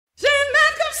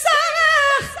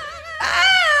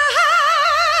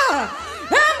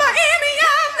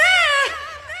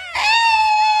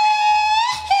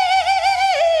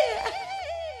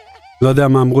לא יודע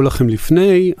מה אמרו לכם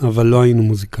לפני, אבל לא היינו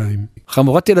מוזיקאים.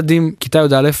 חבורת ילדים, כיתה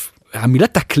י"א, המילה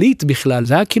תקליט בכלל,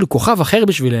 זה היה כאילו כוכב אחר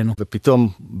בשבילנו. ופתאום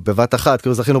בבת אחת,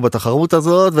 כאילו זכינו בתחרות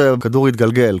הזאת, וכדור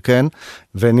התגלגל, כן?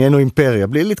 ונהיינו אימפריה,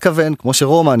 בלי להתכוון, כמו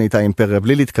שרומא נהייתה אימפריה,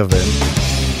 בלי להתכוון.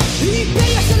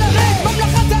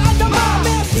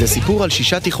 זה סיפור על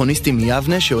 6 תיכוניסטים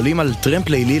מיבנה שעולים על טרמפ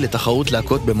לילי לתחרות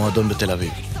להקות במועדון בתל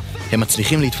אביב. הם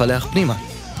מצליחים להתפלח פנימה,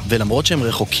 ולמרות שהם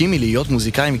רחוקים מלהיות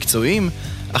מוזיקאים מקצועיים,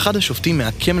 אחד השופטים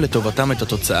מעקם לטובתם את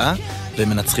התוצאה, והם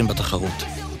מנצחים בתחרות.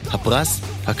 הפרס,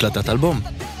 הקלטת אלבום.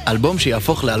 אלבום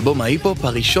שיהפוך לאלבום ההיפ-הופ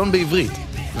הראשון בעברית,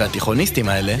 והתיכוניסטים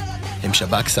האלה הם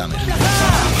שב"כ סמך.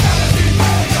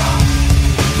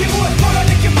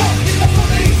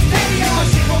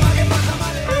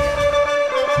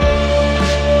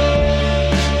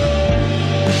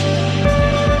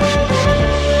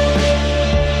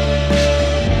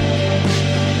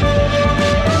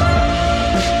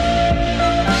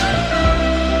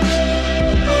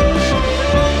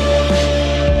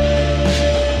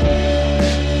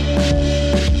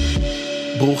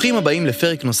 ברוכים הבאים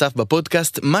לפרק נוסף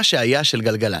בפודקאסט מה שהיה של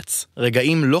גלגלץ.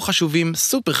 רגעים לא חשובים,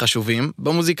 סופר חשובים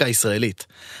במוזיקה הישראלית.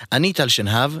 אני טל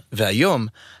שנהב, והיום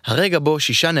הרגע בו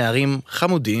 6 נערים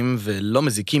חמודים ולא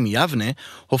מזיקים מיבנה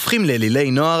הופכים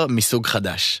לאלילי נוער מסוג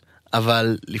חדש.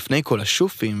 אבל לפני כל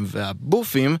השופים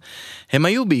והבופים הם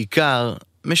היו בעיקר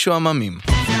משועממים.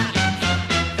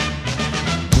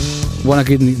 בוא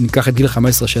נגיד, ניקח את גיל 15-16,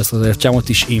 זה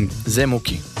 1990. זה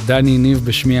מוקי. דני ניב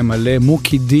בשמי המלא,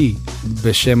 מוקי די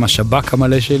בשם השב"כ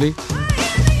המלא שלי.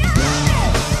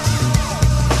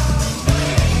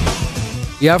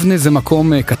 יבנה זה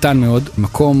מקום קטן מאוד,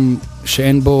 מקום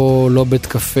שאין בו לא בית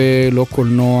קפה, לא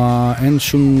קולנוע, אין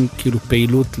שום כאילו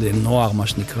פעילות לנוער מה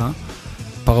שנקרא.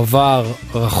 פרבר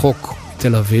רחוק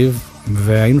תל אביב,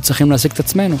 והיינו צריכים להשיג את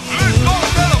עצמנו.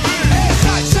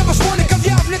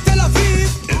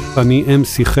 אני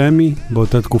MC חמי,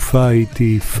 באותה תקופה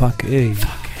הייתי פאק איי.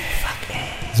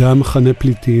 זה היה מחנה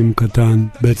פליטים קטן,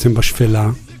 בעצם בשפלה,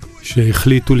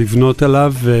 שהחליטו לבנות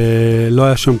עליו ולא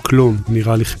היה שם כלום.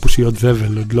 נראה לי חיפושיות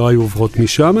זבל, עוד לא היו עוברות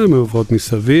משם, הם היו עוברות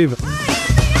מסביב.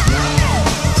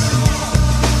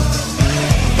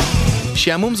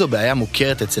 שעמום זו בעיה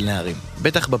מוכרת אצל נערים,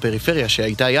 בטח בפריפריה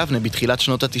שהייתה יבנה בתחילת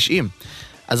שנות ה-90.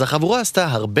 אז החבורה עשתה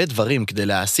הרבה דברים כדי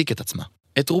להעסיק את עצמה.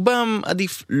 את רובם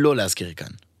עדיף לא להזכיר כאן.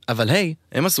 אבל היי,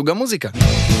 הם עשו גם מוזיקה.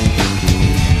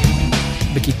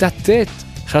 בכיתה ט'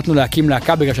 החלטנו להקים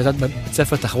להקה בגלל שהייתה בבית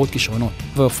ספר תחרות כישרונות.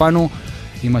 והופענו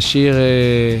עם השיר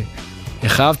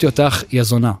איך אהבתי אותך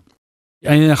יזונה.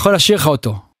 אני יכול לשיר לך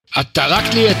אותו. את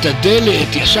טרקת לי את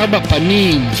הדלת ישר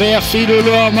בפנים, ואפילו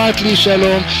לא אמרת לי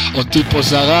שלום. אותי פה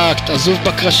זרקת, עזוב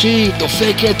בקרשית,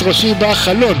 דופקת ראשי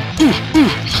בחלון.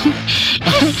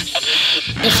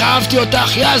 איך אהבתי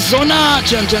אותך יזונה,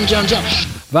 צ'ן צ'ן צ'ן צ'ן.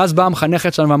 ואז באה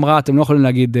המחנכת שלנו ואמרה, אתם לא יכולים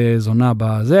להגיד זונה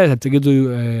בזה, אתם תגידו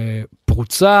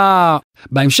פרוצה.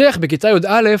 בהמשך, בכיתה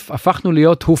י"א, הפכנו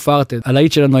להיות who farted.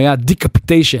 הלהיט שלנו היה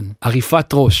decapitation, עריפת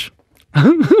ראש.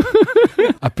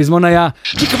 הפזמון היה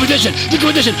decapitation,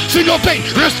 feel no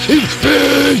pain, rest in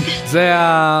pain.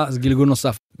 זה גלגול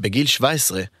נוסף. בגיל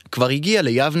 17 כבר הגיע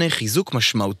ליבנה חיזוק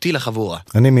משמעותי לחבורה.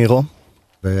 אני מירו,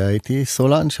 והייתי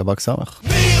סולן, שב"כ סמך.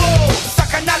 מירו,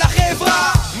 סכנה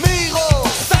לחברה! מירו,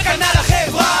 סכנה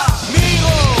לחברה!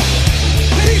 מירו,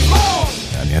 ליפון!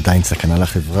 אני עדיין סכנה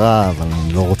לחברה, אבל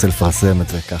אני לא רוצה לפרסם את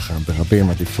זה ככה ברבים,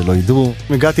 עדיף שלא ידעו.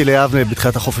 הגעתי ליבנה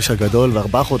בתחילת החופש הגדול,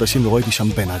 ו4 חודשים לא ראיתי שם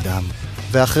בן אדם.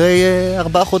 ואחרי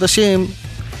 4 חודשים,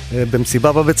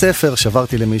 במסיבה בבית ספר,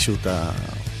 שברתי למישהו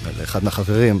לאחד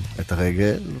מהחברים את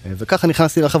הרגל, וככה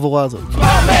נכנסתי לחבורה הזאת.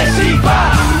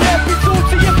 במסיבה! יהיה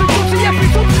פיצוץ, יהיה פיצוץ, יהיה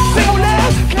פיצוץ! שימו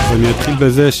לב! ואני אתחיל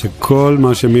בזה שכל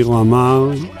מה שמירו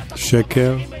אמר,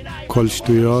 שקר, כל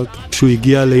שטויות. כשהוא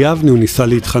הגיע ליבנה, הוא ניסה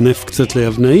להתחנף קצת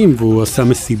ליבנאים, והוא עשה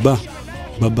מסיבה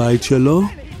בבית שלו,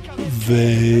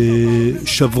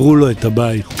 ושברו לו את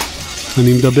הבית.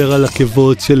 אני מדבר על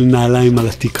עקבות של נעליים על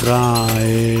התקרה,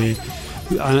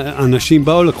 אנשים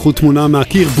באו, לקחו תמונה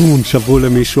מהקיר, בום, שברו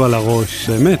למישהו על הראש.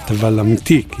 באמת, אבל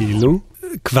אמיתי, כאילו.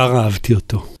 כבר אהבתי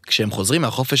אותו. כשהם חוזרים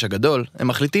מהחופש הגדול, הם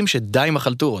מחליטים שדי עם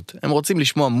החלטורות. הם רוצים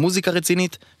לשמוע מוזיקה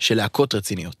רצינית של להקות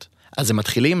רציניות. אז הם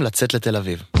מתחילים לצאת לתל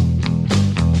אביב.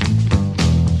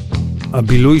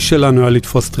 הבילוי שלנו היה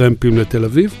לתפוס טרמפים לתל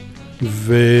אביב,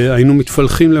 והיינו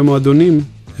מתפלחים למועדונים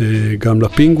גם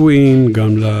לפינגווין,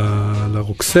 גם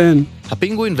לרוקסן.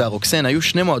 הפינגווין והרוקסן היו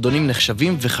שני מועדונים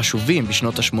נחשבים וחשובים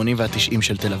בשנות ה-80 וה-90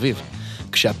 של תל אביב.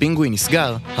 כשהפינגווין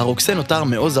נסגר, הרוקסן נותר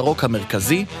מעוז הרוק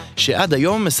המרכזי, שעד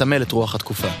היום מסמל את רוח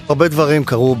התקופה. הרבה דברים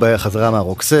קרו בחזרה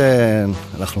מהרוקסן,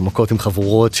 אנחנו מכות עם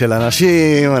חבורות של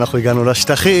אנשים, אנחנו הגענו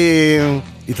לשטחים,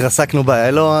 התרסקנו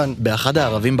באלון. באחד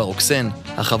הערבים ברוקסן,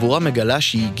 החבורה מגלה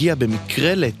שהיא הגיעה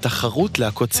במקרה לתחרות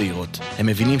להקות צעירות. הם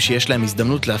מבינים שיש להם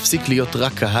הזדמנות להפסיק להיות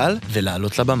רק קהל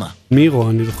ולעלות לבמה. מירו,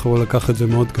 אני זוכר לקח את זה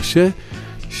מאוד קשה,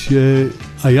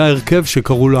 שהיה הרכב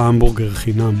שקראו לו המבורגר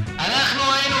חינם.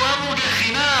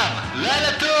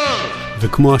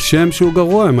 וכמו השם שהוא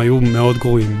גרוע, הם היו מאוד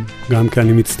גרועים. גם כי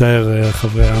אני מצטער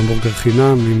חברי המבורגר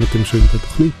חינם, אם אתם שומעים את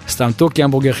התוכנית. סתם טוקי,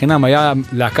 המבורגר חינם היה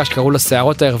להקה שקראו לה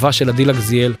שערות הערווה של עדי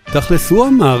לגזיאל. תכלס הוא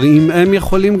אמר, אם הם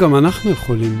יכולים, גם אנחנו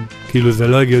יכולים. כאילו זה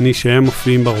לא הגיוני שהם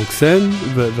מופיעים ברוקסן,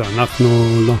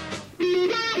 ואנחנו לא.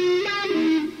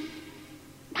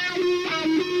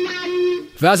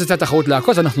 ואז יצאה תחרות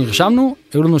להקות, אנחנו נרשמנו,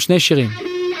 היו לנו שני שירים.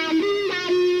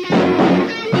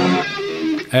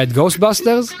 היה את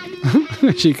Ghostbusters,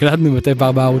 שהקלטנו בתי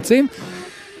פעם בערוצים,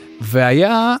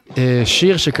 והיה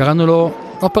שיר שקראנו לו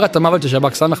אופרת המוות של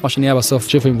שב"כ סמך, מה שנהיה בסוף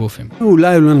שיפים גופים. אולי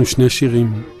היו לנו שני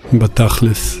שירים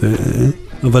בתכלס,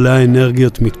 אבל היה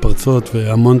אנרגיות מתפרצות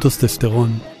והמון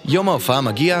טוסטסטרון. יום ההופעה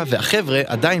מגיע, והחבר'ה,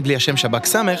 עדיין בלי השם שב"כ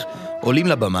סמך, עולים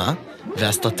לבמה,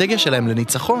 והאסטרטגיה שלהם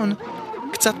לניצחון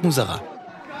קצת מוזרה.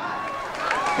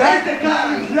 ואיזה קר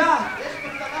נפלא!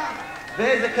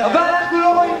 ואיזה קר! אבל אנחנו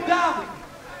לא רואים דם!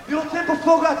 מי רוצה פה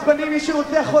פוג עצבני, מי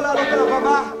שרוצה יכול לעלות על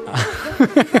הבמה?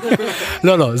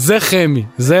 לא, זה חמי,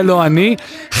 זה לא אני.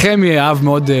 חמי אהב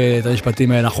מאוד את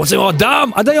המשפטים האלה. אנחנו רוצים לראות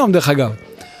דם, עד היום דרך אגב.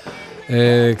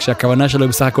 כשהכוונה שלו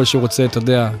בסך הכל שהוא רוצה, אתה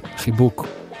יודע, חיבוק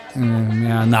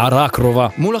מהנערה הקרובה.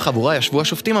 מול החבורה ישבו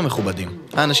השופטים המכובדים.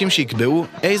 האנשים שיקבעו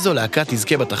איזו להקה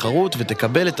תזכה בתחרות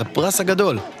ותקבל את הפרס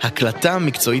הגדול, הקלטה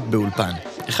מקצועית באולפן.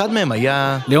 אחד מהם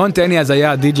היה... לירון תהני אז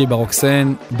היה די-ג'יי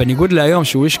ברוקסן, בניגוד להיום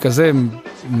שהוא איש כזה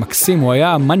מקסים, הוא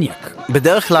היה מניאק.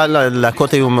 בדרך כלל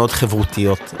להקות היו מאוד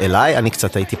חברותיות אליי, אני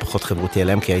קצת הייתי פחות חברותי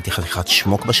אליהם כי הייתי חתיכת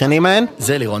שמוק בשנים ההן.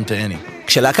 זה לירון תהני.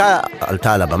 כשלהקה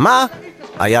עלתה על הבמה,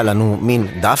 היה לנו מין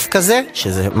דף כזה,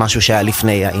 שזה משהו שהיה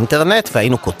לפני האינטרנט,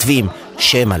 והיינו כותבים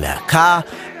שם הלהקה,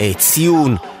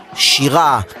 ציון,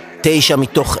 שירה, 9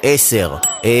 מתוך 10,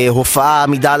 הופעה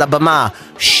עמידה על הבמה,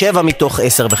 7 מתוך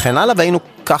 10 וכן הלאה, והיינו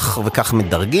כך וכך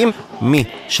מדרגים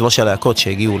משלוש הלהקות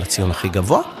שהגיעו לציון הכי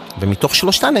גבוה, ומתוך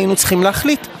שלושתן היינו צריכים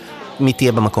להחליט מי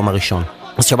תהיה במקום הראשון.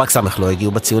 אז שב"כ סמך לא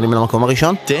הגיעו בציונים למקום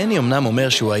הראשון. תהני אמנם אומר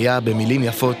שהוא היה במילים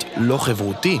יפות לא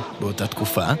חברותי באותה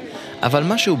תקופה, אבל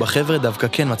משהו בחבר'ה דווקא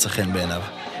כן מצא חן בעיניו.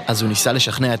 אז הוא ניסה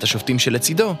לשכנע את השופטים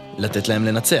שלצידו, לתת להם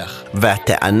לנצח.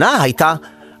 והטענה הייתה,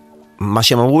 מה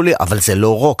שהם אמרו לי, אבל זה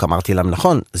לא רוק, אמרתי להם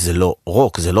נכון, זה לא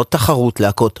רוק, זה לא תחרות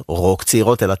להקות רוק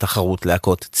צעירות, אלא תחרות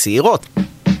להקות צעירות.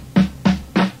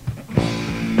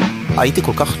 הייתי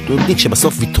כל כך דודניק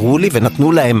שבסוף ויתרו לי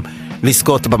ונתנו להם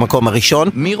לזכות במקום הראשון.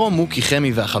 מירו, מוקי,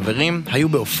 חמי והחברים היו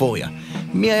באופוריה.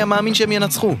 מי היה מאמין שהם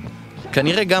ינצחו?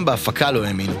 כנראה גם בהפכה לא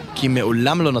האמינו, כי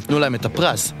מעולם לא נתנו להם את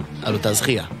הפרס על אותה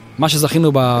זכייה. מה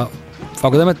שזכינו בהופעה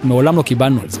הקודמת, מעולם לא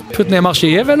קיבלנו על זה. פשוט נאמר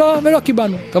שיהיה ולא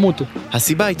קיבלנו, תמותו.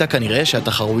 הסיבה הייתה כנראה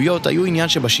שהתחרויות היו עניין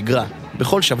שבשגרה.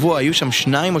 בכל שבוע היו שם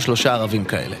 2 או 3 ערבים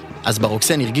כאלה. אז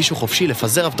ברוקסן הרגישו חופשי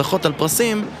לפזר הבטחות על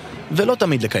פרסים, ולא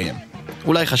תמיד לקיים.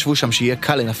 אולי חשבו שם שיהיה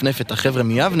קל לנפנף את החבר'ה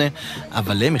מיבנה,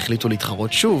 אבל הם החליטו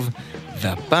להתחרות שוב,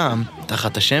 והפעם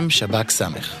תחת השם שב"כ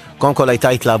סמך. קודם כל הייתה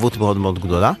התלהבות מאוד מאוד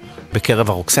גדולה בקרב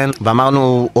הרוקסן,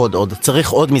 ואמרנו עוד, צריך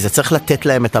עוד מזה, צריך לתת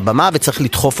להם את הבמה וצריך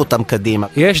לדחוף אותם קדימה.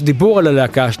 יש דיבור על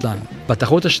הלהקה שלנו.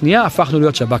 בתחרות השנייה הפכנו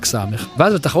להיות שב"כ סמך,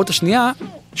 ואז בתחרות השנייה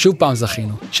שוב פעם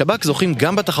זכינו. שב"כ זוכים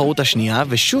גם בתחרות השנייה,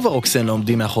 ושוב הרוקסן לא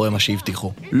עומדים מאחורי מה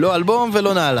שהבטיחו. לא אלבום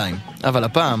ולא נעליים. אבל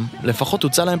הפעם, לפחות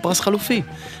הוצא להם פרס חלופי,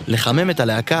 לחמם את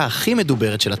הלהקה הכי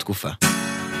מדוברת של התקופה.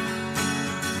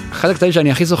 אחד הקטעים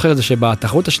שאני הכי זוכר זה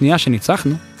שבתחרות השנייה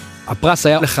שניצחנו, הפרס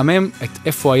היה לחמם את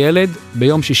איפה הילד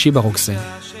ביום שישי ברוקסן.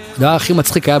 הדבר הכי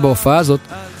מצחיק היה בהופעה הזאת,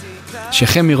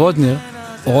 שחמי רודנר,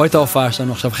 הוא רואה את ההופעה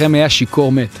שלנו, עכשיו חמי היה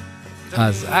שיקור מת.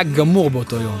 אז היה גמור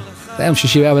באותו יום. זה היום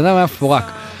שישי, הבן אדם היה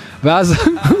פורק. ואז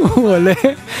הוא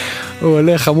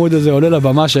עולה, חמוד הזה, עולה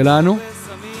לבמה שלנו,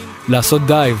 לעשות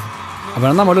דייב. הבן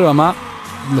אדם עולה לבמה,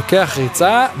 לוקח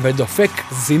ריצה ודופק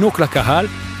זינוק לקהל,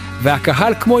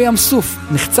 והקהל כמו ים סוף,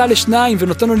 נחצה לשניים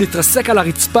ונותן לו להתרסק על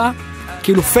הרצפה,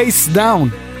 כאילו פייס דאון.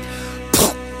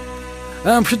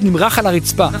 פשוט נמרח על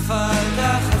הרצפה.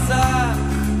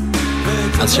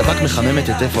 אז שב"כ מחממת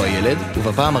את איפה הילד,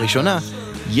 ובפעם הראשונה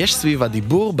יש סביב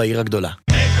הדיבור בעיר הגדולה.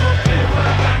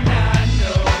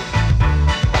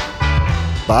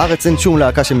 בארץ אין שום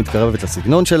להקה שמתקרבת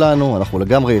לסגנון שלנו, אנחנו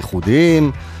לגמרי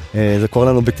ייחודיים, זה קורה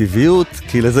לנו בטבעיות,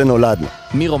 כי לזה נולדנו.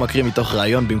 מירו מקריא מתוך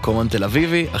רעיון במקומון תל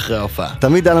אביבי אחרי ההופעה.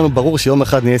 תמיד היה לנו ברור שיום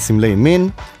אחד נהיה סמלי מין,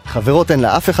 חברות אין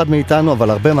לאף אחד מאיתנו, אבל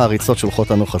הרבה מעריצות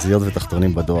שולחות לנו חזיות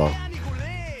ותחתונים בדואר.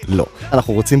 לא.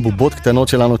 אנחנו רוצים בובות קטנות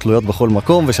שלנו תלויות בכל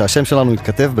מקום, ושהשם שלנו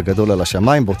יתכתב בגדול על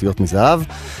השמיים באותיות מזהב.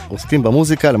 עוסקים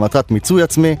במוזיקה למטרת מיצוי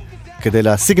עצמי, כדי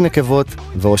להשיג נקבות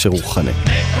ואושר רוחני.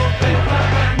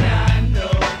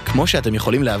 כמו שאתם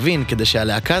יכולים להבין, כדי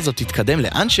שהלהקה הזאת תתקדם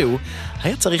לאנשהו,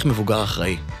 היה צריך מבוגר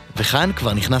אחראי. וכאן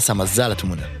כבר נכנס המזל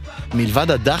לתמונה.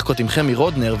 מלבד הדחקות עם חמי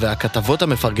רודנר והכתבות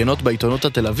המפרגנות בעיתונות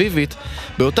התל אביבית,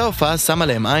 באותה הופעה שמה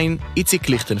להם עין איציק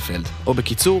ליכטנפלד, או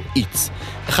בקיצור איץ,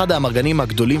 אחד האמרגנים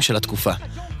הגדולים של התקופה.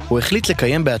 הוא החליט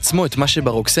לקיים בעצמו את מה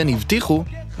שברוקסן הבטיחו,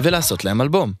 ולעשות להם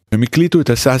אלבום. הם הקליטו את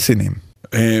הסאסינים.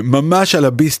 ממש על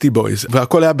הביסטי בויז,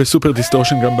 והכל היה בסופר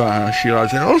דיסטורשן גם בשירה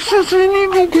הזה,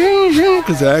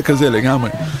 זה היה כזה לגמרי.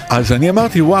 אז אני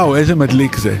אמרתי, וואו, איזה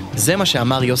מדליק זה. זה מה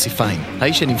שאמר יוסי פיין,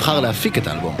 האיש שנבחר להפיק את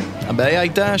האלבום. הבעיה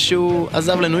הייתה שהוא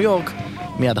עזב לניו יורק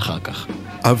מיד אחר כך.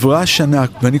 עברה שנה,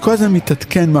 ואני כל הזמן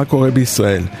מתעדכן מה קורה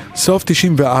בישראל. סוף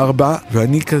 94,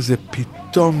 ואני כזה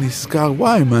פתאום נזכר,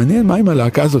 וואי, מעניין מה עם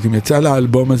הלהקה הזאת, אם יצא לה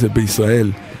האלבום הזה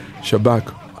בישראל,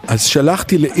 שבק. אז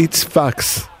שלחתי לאיץ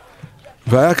פקס,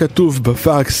 והיה כתוב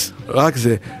בפקס, רק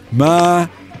זה, מה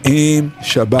עם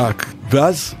שבק?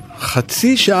 ואז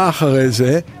חצי שעה אחרי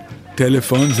זה,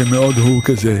 טלפון, זה מאוד הוא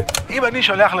כזה. אם אני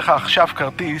שולח לך עכשיו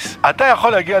כרטיס, אתה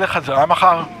יכול להגיע לחזרה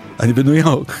מחר? אני בניו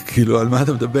יורק, כאילו, על מה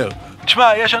אתה מדבר? תשמע,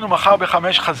 יש לנו מחר ב5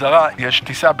 חזרה, יש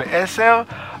טיסה ב10,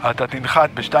 אתה תנחת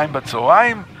ב2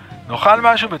 בצהריים, נאכל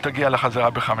משהו ותגיע לחזרה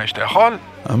ב5, אתה יכול?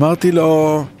 אמרתי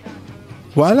לו,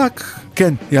 וואלק,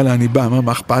 כן, יאללה, אני בא,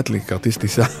 מה אכפת לי, כרטיס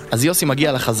טיסה. אז יוסי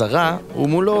מגיע לחזרה,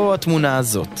 ומולו התמונה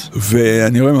הזאת.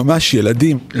 ואני רואה ממש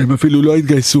ילדים, הם אפילו לא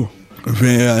התגייסו.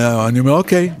 ואני אומר,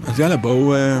 אוקיי, אז יאללה,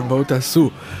 בואו תעשו.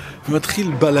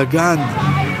 ומתחיל בלגן.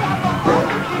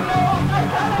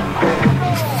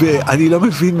 ואני לא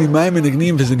מבין ממה הם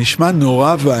מנגנים, וזה נשמע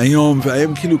נורא והיום,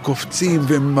 והם כאילו קופצים,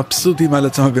 והם מבסוטים על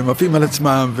עצמם, והם עפים על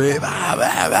עצמם,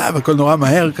 וכל נורא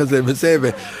מהר כזה, וזה,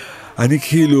 אני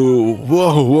כאילו,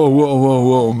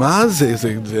 וואו, מה זה?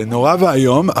 זה נורא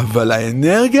והיום, אבל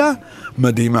האנרגיה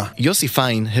מדהימה. יוסי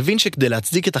פיין הבין שכדי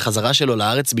להצדיק את החזרה שלו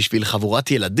לארץ בשביל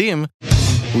חבורת ילדים,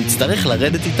 הוא יצטרך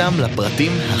לרדת איתם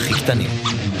לפרטים הכי קטנים.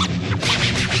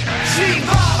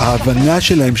 ההבנה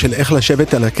שלהם של איך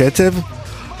לשבת על הקצב,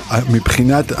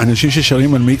 מבחינת אנשים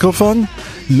ששרים על מיקרופון,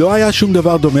 לא היה שום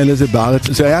דבר דומה לזה בארץ.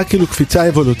 זה היה כאילו קפיצה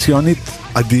אבולוציונית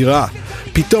אדירה.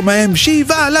 פתאום הם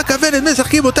שיבה על הכוונת,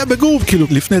 משחקים אותה בגרוב, כאילו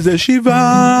לפני זה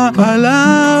שיבה על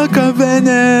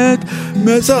הכוונת,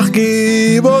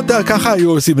 משחקים אותה, ככה היו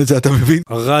עושים את זה, אתה מבין?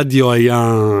 הרדיו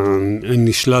היה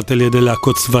נשלט על ידי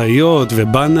להקות צבאיות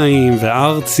ובנאים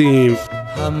וארצים.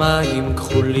 המים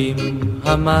כחולים,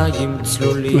 המים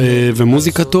צלולים.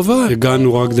 ומוזיקה טובה.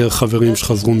 הגענו רק דרך חברים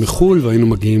שחזרו מחול, והיינו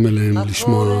מגיעים אליהם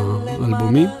לשמוע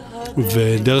אלבומים.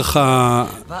 ודרך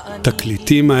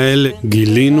התקליטים האלה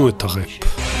גילינו את הראפ.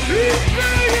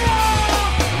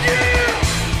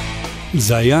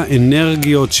 זה היה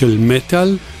אנרגיות של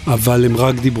מטל, אבל הם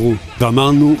רק דיברו.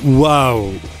 ואמרנו,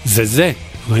 וואו, זה.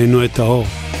 ראינו את האור.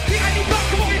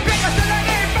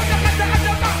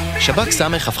 שבק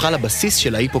סמך הפכה לבסיס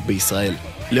של ההיפופ בישראל.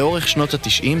 לאורך שנות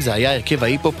ה-90 זה היה הרכב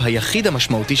ההיפופ היחיד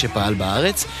המשמעותי שפעל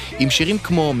בארץ, עם שירים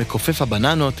כמו מקופף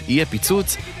הבננות, יהיה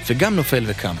פיצוץ, וגם נופל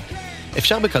וקם.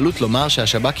 אפשר בקלות לומר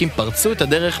שהשבקים פרצו את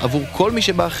הדרך עבור כל מי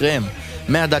שבא אחריהם,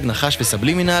 מהדג נחש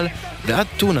וסבלימינל ועד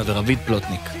טונה ורביד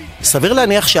פלוטניק. סביר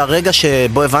להניח שהרגע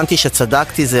שבו הבנתי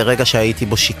שצדקתי זה רגע שהייתי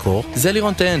בו שיקור. זה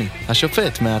לירון תהני,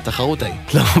 השופט מהתחרות ההיא.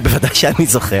 לא, בוודאי שאני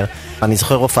זוכר. אני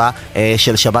זוכר הופעה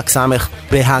של שבק סמך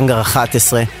בהנגר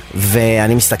 11,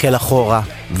 ואני מסתכל אחורה,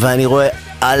 ואני רואה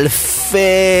אלפי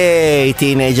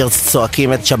טינג'רס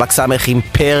צועקים את שבק סמך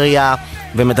אימפריה,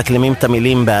 ומדקלמים את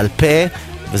המילים בעל פה,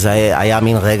 וזה היה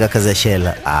מין רגע כזה של,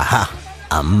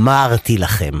 אמרתי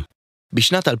לכם.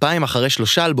 בשנת 2000, אחרי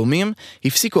 3 אלבומים,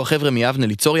 הפסיקו החבר'ה מיבנה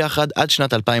ליצור יחד עד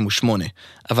שנת 2008,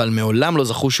 אבל מעולם לא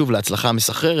זכו שוב להצלחה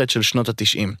המסחררת של שנות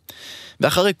ה-90.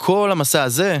 ואחרי כל המסע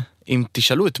הזה, אם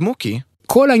תשאלו את מוקי...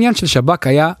 כל העניין של שבק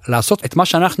היה לעשות את מה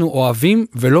שאנחנו אוהבים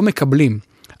ולא מקבלים.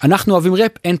 אנחנו אוהבים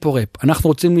רפ, אין פה רפ. אנחנו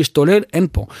רוצים להשתולל, אין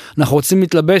פה. אנחנו רוצים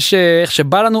להתלבש איך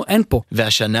שבא לנו, אין פה.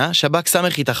 והשנה, שבק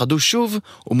סמך התאחדו שוב,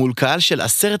 ומול קהל של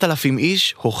 10,000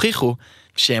 איש הוכיחו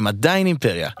שהם עדיין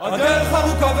אימפריה. הדרך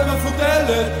ארוכה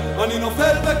ומפותלת, אני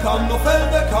נופל וקם, נופל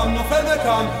וקם, נופל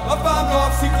וקם, אף פעם לא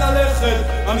אפסיק ללכת,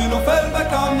 אני נופל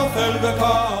וקם, נופל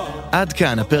וקם. עד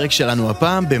כאן הפרק שלנו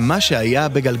הפעם במה שהיה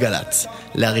בגלגלץ.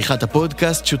 לעריכת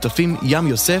הפודקאסט שותפים ים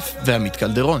יוסף ועמית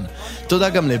קלדרון. תודה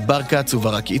גם לבר קץ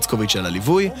וברק איצקוביץ' על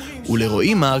הליווי,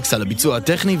 ולרועי מרקס על הביצוע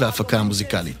הטכני וההפקה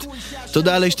המוזיקלית.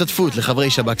 תודה על ההשתתפות לחברי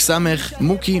שבק סמך,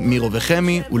 מוקי, מירו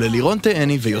וחמי, וללירון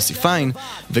תאני ויוסי פיין,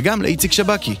 וגם לאיציק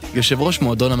שבקי, יושב ראש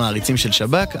מועדון המעריצים של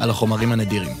שבק, על החומרים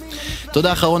הנדירים.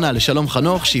 תודה אחרונה לשלום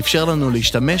חנוך, שאפשר לנו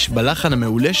להשתמש בלחן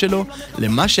המעולה שלו,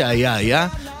 למה שהיה,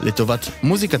 לטובת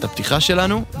מוזיקת הפתיחה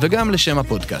שלנו, וגם לשם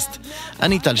הפודקאסט.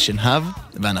 אני טל שנהב,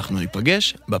 ואנחנו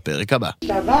ניפגש בפרק הבא.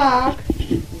 שבק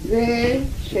זה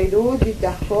שירות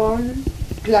ביטחון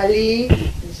כללי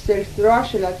של זרוע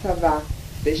של הצבא,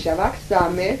 ושבק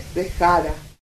סמך זה חדה.